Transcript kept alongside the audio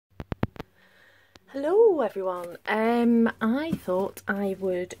Hello everyone, I thought I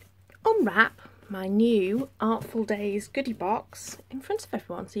would unwrap my new Artful Days goodie box in front of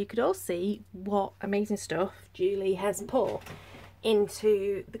everyone so you could all see what amazing stuff Julie has put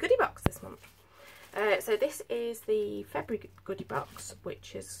into the goodie box this month. So this is the February goodie box,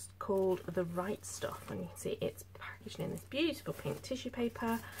 which is called The Right Stuff, and you can see it's packaged in this beautiful pink tissue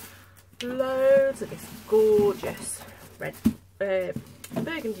paper, loads of this gorgeous red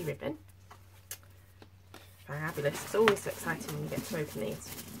burgundy ribbon. Fabulous. It's always so exciting when you get to open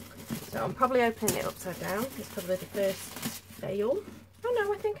these. So I'm probably opening it upside down. It's probably the first fail. Oh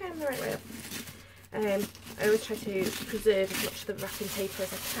no, I think I am the right way up. I always try to preserve as much of the wrapping paper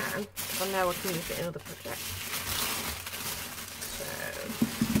as I can, because I know I can use it in other projects. So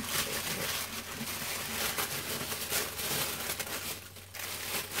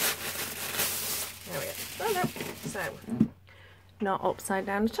there we go. Oh no. So not upside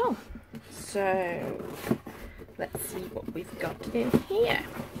down at all. So let's see what we've got in here.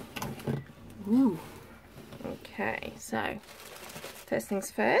 Ooh. Okay, so first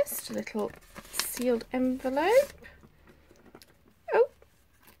things first, a little sealed envelope.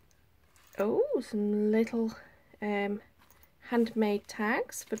 Oh, some little handmade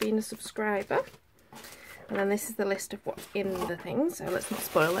tags for being a subscriber. And then this is the list of what's in the thing, so let's not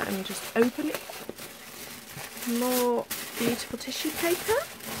spoil it and just open it. More beautiful tissue paper.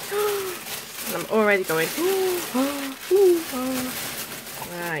 And I'm already going,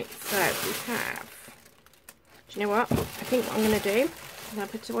 Right, so we have, do you know what? I think what I'm going to do is I'll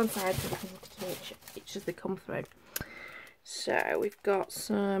put it to one side so we can look at each as they come through. So we've got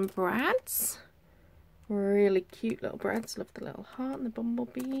some brads, really cute little brads. Love the little heart and the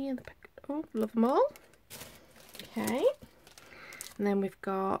bumblebee and the, oh, love them all. Okay, and then we've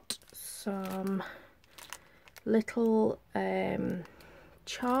got some little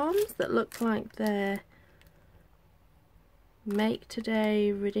charms that look like they're make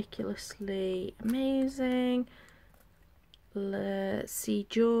today ridiculously amazing. See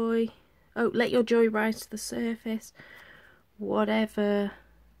joy. Oh, let your joy rise to the surface. Whatever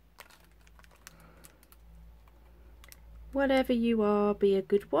you are, be a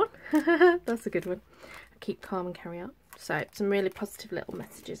good one. That's a good one. Keep calm and carry on. So some really positive little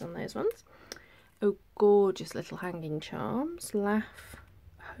messages on those ones. Oh, gorgeous little hanging charms. Laugh,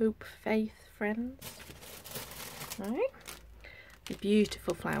 hope, faith, friends. Right.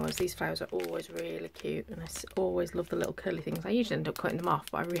 Beautiful flowers. These flowers are always really cute, and I always love the little curly things. I usually end up cutting them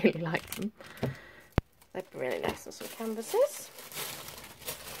off, but I really like them. They're really nice on some canvases.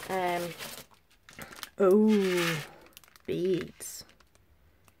 Oh, beads.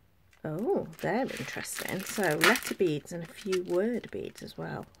 Oh, they're interesting. So letter beads and a few word beads as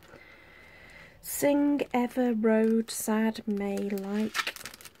well. Sing ever, road, sad, may, like,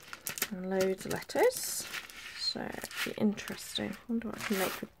 and loads of letters. So it'd be interesting. I wonder what I can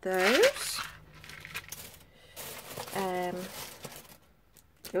make with those.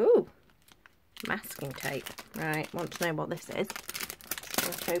 Oh, masking tape. Right, want to know what this is.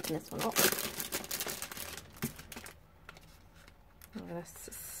 Let's open this one up. I'm going to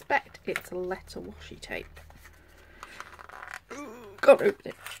suspect it's a letter washi tape. Can't open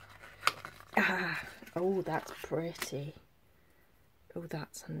it. Ah, oh, that's pretty. Oh,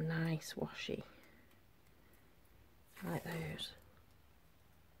 that's a nice washi. I like those.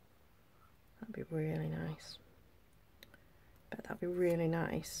 That'd be really nice. Bet that'd be really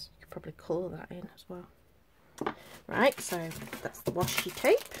nice. You could probably colour that in as well. Right, so that's the washi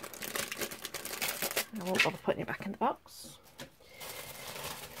tape. I won't bother putting it back in the box.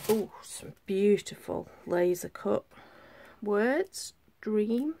 Oh, some beautiful laser cut words.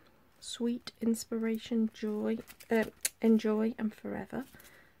 Dream, sweet, inspiration, joy, enjoy and forever.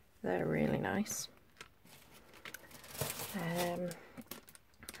 They're really nice.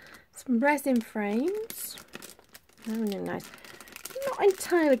 Some resin frames. Really nice. Not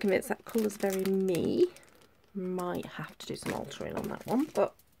entirely convinced that colour's very me. Might have to do some altering on that one,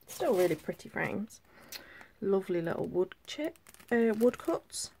 but still really pretty frames. Lovely little wood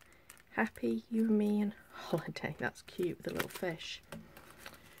cuts. Happy, you and me and holiday. That's cute with a little fish.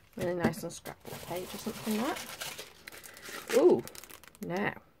 Really nice on scrapbook page or something like that. Ooh,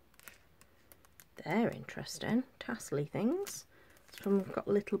 now they're interesting. Tassely things. Some have got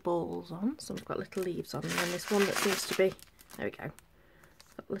little balls on, some have got little leaves on, and then this one that seems to be, there we go,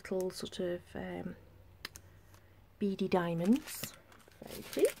 it's got little sort of beady diamonds. Very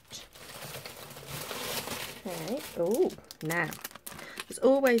cute. Okay, oh, now, there's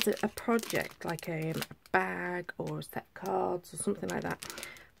always a project, like a bag or a set of cards or something like that.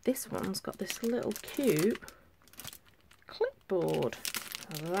 This one's got this little cute clipboard.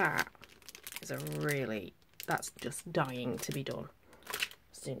 That is a really, that's just dying to be done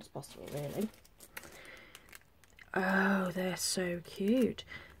as soon as possible, really. Oh, they're so cute.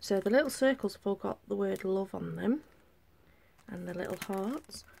 So the little circles have all got the word love on them, and the little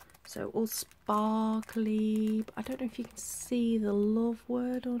hearts. So all sparkly. I don't know if you can see the love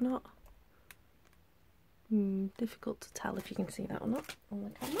word or not. Difficult to tell if you can see that or not on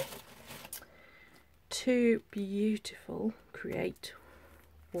the camera. Two beautiful create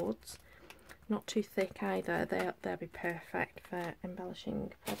woods. Not too thick either. They'll be perfect for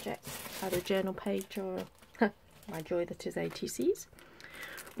embellishing projects, either a journal page or my joy that is ATCs.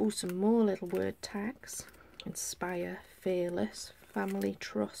 Also more little word tags. Inspire, fearless, family,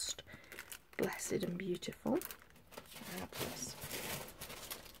 trust, blessed and beautiful. Fabulous.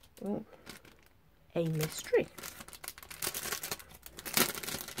 Oh, a mystery.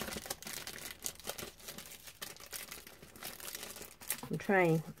 I'm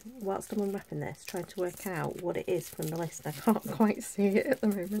trying, whilst I'm unwrapping this, trying to work out what it is from the list. I can't quite see it at the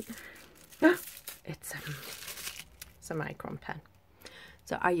moment. It's a micron pen.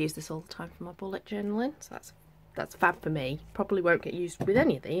 So I use this all the time for my bullet journaling, so that's fab for me. Probably won't get used with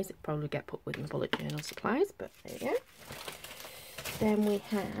any of these. It probably get put with my bullet journal supplies, but there you go. Then we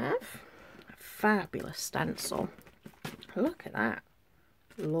have a fabulous stencil. Look at that.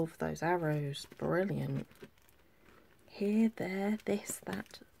 Love those arrows. Brilliant. Here, there, this,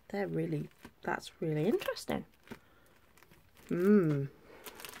 that. That's really interesting.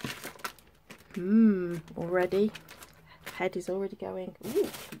 Already. Head is already going. Ooh,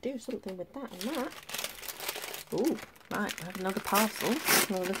 could do something with that and that. Ooh, right, I have another parcel.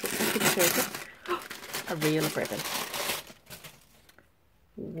 Another little package. A reel of ribbon.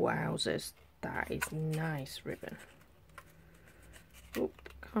 Wowzers, that is nice ribbon. Oop,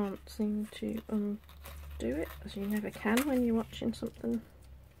 can't seem to undo it, as you never can when you're watching something.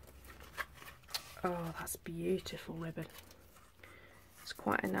 Oh, that's beautiful ribbon. It's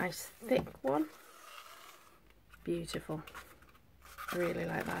quite a nice thick one. Beautiful. I really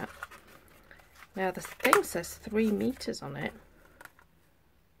like that. Now the thing says 3 meters on it.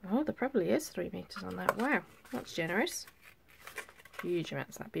 Oh, there probably is 3 meters on that. Wow, that's generous. Huge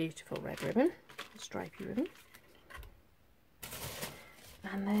amounts of that beautiful red ribbon, stripy ribbon.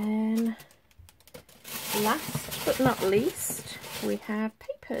 And then last but not least, we have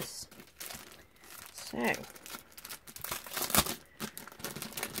papers. So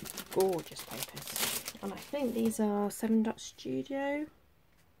gorgeous papers, and I think these are 7 Dot Studio.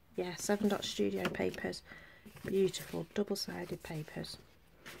 Yeah, 7 Dot Studio papers. Beautiful double-sided papers.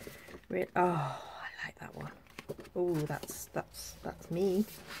 Oh, I like that one. Oh, that's me.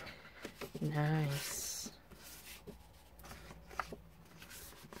 Nice.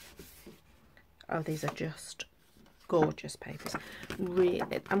 Oh, these are just gorgeous papers. Really,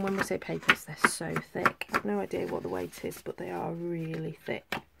 and when we say papers, they're so thick. I've no idea what the weight is, but they are really thick.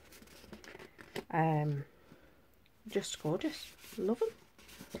 Just gorgeous. Love them.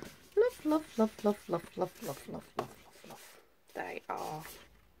 Love, love, love, love, love, love, love, love, love, love, love. They are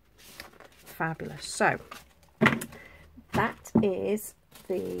fabulous. So that is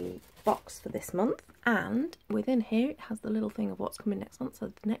the box for this month, and within here it has the little thing of what's coming next month.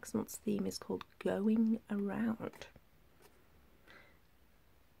 So the next month's theme is called Going Around.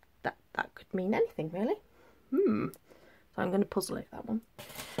 That could mean anything, really. So I'm going to puzzle over that one.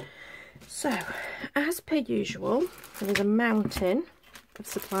 So as per usual, there is a mountain of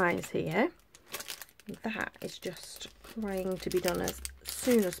supplies here. That is just trying to be done as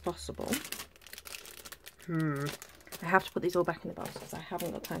soon as possible. I have to put these all back in the box because I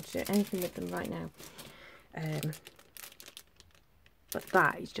haven't got time to do anything with them right now. But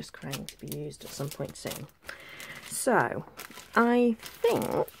that is just trying to be used at some point soon. So I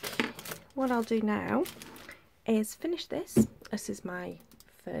think what I'll do now is finish this. This is my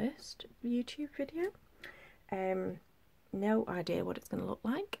first YouTube video. No idea what it's going to look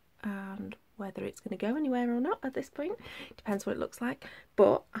like and whether it's going to go anywhere or not at this point. Depends what it looks like.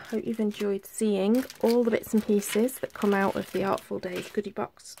 But I hope you've enjoyed seeing all the bits and pieces that come out of the Artful Days goodie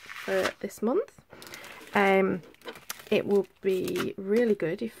box for this month. It will be really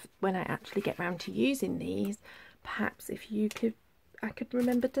good if, when I actually get round to using these, perhaps if I could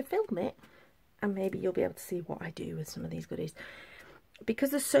remember to film it, and maybe you'll be able to see what I do with some of these goodies. Because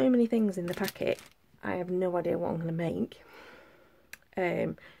there's so many things in the packet, I have no idea what I'm going to make.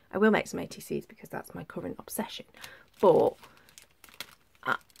 I will make some ATCs because that's my current obsession, but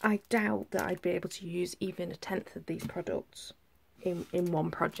I doubt that I'd be able to use even 1/10 of these products in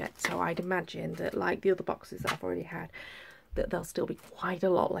one project. So I'd imagine that, like the other boxes that I've already had, that there'll still be quite a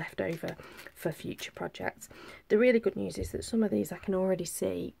lot left over for future projects. The really good news is that some of these I can already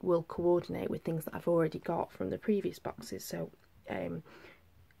see will coordinate with things that I've already got from the previous boxes. So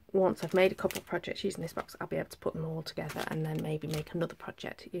once I've made a couple of projects using this box, I'll be able to put them all together and then maybe make another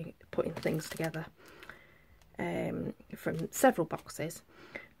project putting things together from several boxes.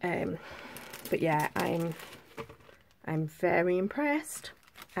 But yeah, I'm very impressed,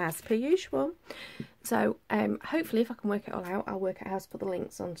 as per usual. So hopefully if I can work it all out, I'll work out how to put the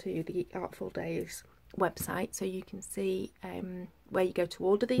links onto the Artful Days website so you can see where you go to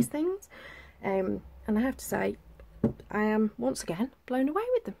order these things. And I have to say, I am once again blown away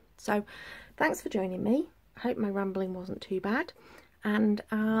with them. So thanks for joining me. I hope my rambling wasn't too bad, and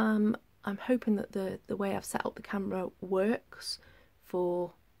I'm hoping that the way I've set up the camera works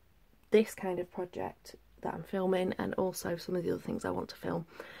for this kind of project that I'm filming, and also some of the other things I want to film,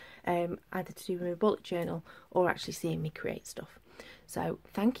 either to do with my bullet journal or actually seeing me create stuff. So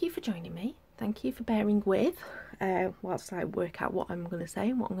thank you for joining me. Thank you for bearing with whilst I work out what I'm going to say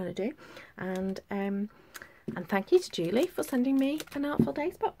and what I'm going to do. And thank you to Julie for sending me an Artful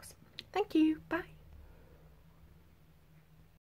Days box. Thank you. Bye.